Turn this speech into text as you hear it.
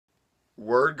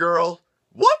WordGirl?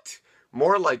 What?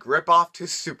 More like rip-off to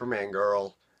Superman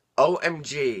Girl.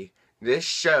 OMG, this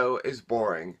show is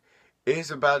boring. It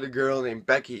is about a girl named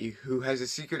Becky who has a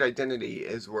secret identity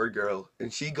as WordGirl,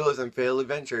 and she goes on failed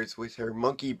adventures with her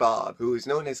monkey Bob, who is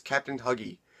known as Captain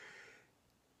Huggy.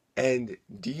 And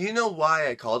do you know why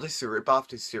I call this a rip-off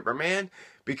to Superman?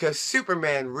 Because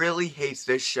Superman really hates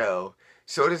this show.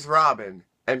 So does Robin.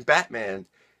 And Batman.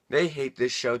 They hate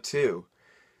this show too.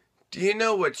 Do you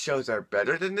know what shows are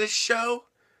better than this show?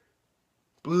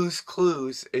 Blue's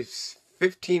Clues is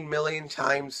 15 million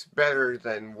times better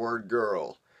than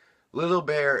WordGirl. Little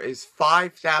Bear is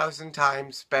 5,000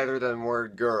 times better than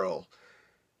WordGirl.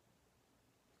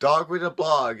 Dog with a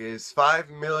Blog is 5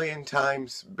 million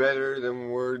times better than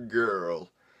WordGirl.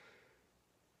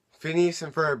 Phineas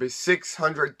and Ferb is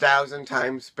 600,000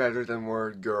 times better than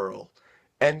WordGirl.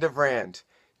 End of rant.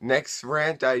 Next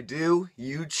rant I do,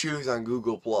 you choose on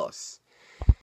Google+.